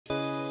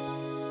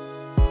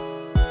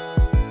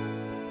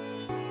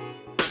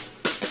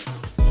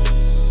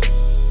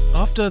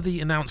After the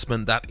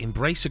announcement that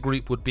Embracer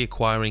Group would be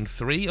acquiring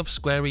 3 of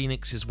Square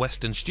Enix's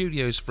Western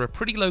studios for a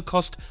pretty low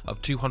cost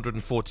of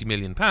 £240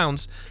 million,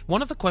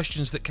 one of the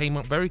questions that came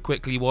up very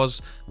quickly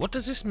was, what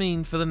does this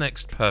mean for the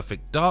next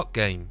Perfect Dark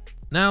game?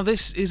 Now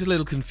this is a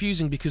little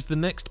confusing because the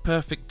next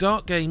Perfect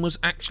Dark game was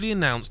actually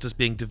announced as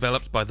being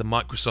developed by the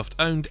Microsoft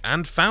owned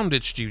and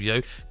founded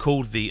studio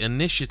called The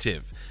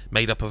Initiative.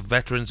 Made up of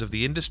veterans of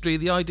the industry,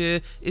 the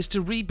idea is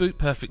to reboot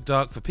Perfect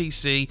Dark for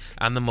PC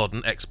and the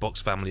modern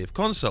Xbox family of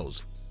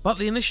consoles. But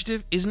the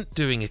Initiative isn't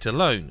doing it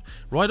alone.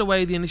 Right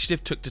away, the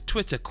Initiative took to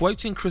Twitter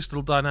quoting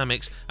Crystal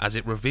Dynamics as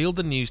it revealed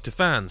the news to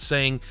fans,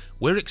 saying,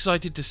 "We're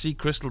excited to see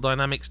Crystal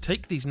Dynamics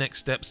take these next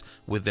steps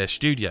with their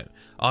studio.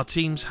 Our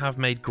teams have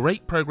made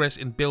great progress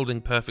in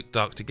building Perfect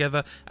Dark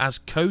together as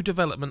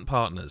co-development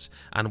partners,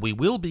 and we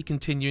will be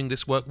continuing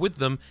this work with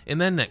them in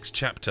their next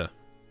chapter."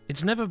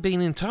 It's never been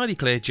entirely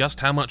clear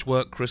just how much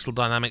work Crystal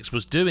Dynamics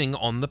was doing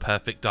on the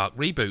Perfect Dark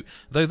reboot,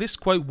 though this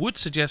quote would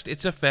suggest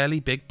it's a fairly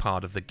big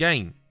part of the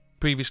game.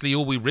 Previously,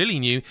 all we really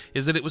knew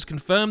is that it was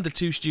confirmed the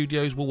two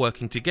studios were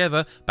working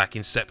together back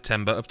in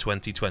September of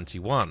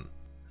 2021.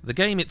 The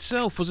game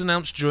itself was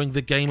announced during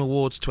the Game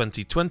Awards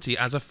 2020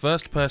 as a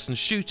first-person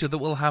shooter that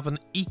will have an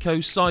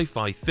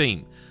eco-sci-fi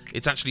theme.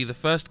 It's actually the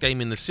first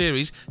game in the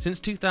series since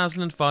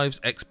 2005's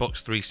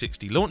Xbox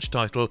 360 launch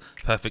title,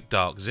 Perfect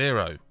Dark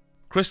Zero.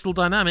 Crystal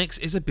Dynamics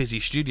is a busy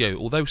studio,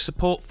 although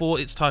support for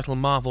its title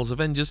Marvel's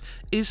Avengers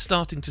is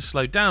starting to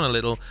slow down a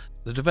little.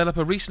 The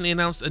developer recently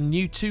announced a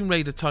new Tomb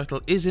Raider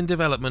title is in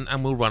development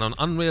and will run on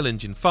Unreal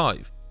Engine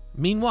 5.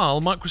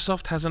 Meanwhile,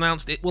 Microsoft has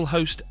announced it will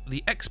host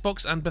the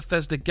Xbox and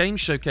Bethesda Game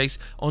Showcase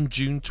on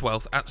June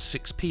 12th at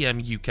 6 PM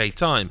UK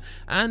time,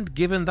 and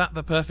given that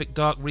the Perfect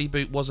Dark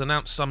reboot was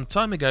announced some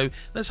time ago,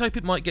 let's hope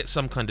it might get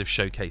some kind of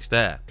showcase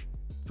there.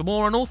 For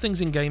more on all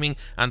things in gaming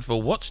and for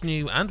what's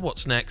new and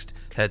what's next,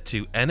 head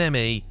to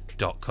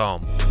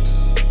nme.com.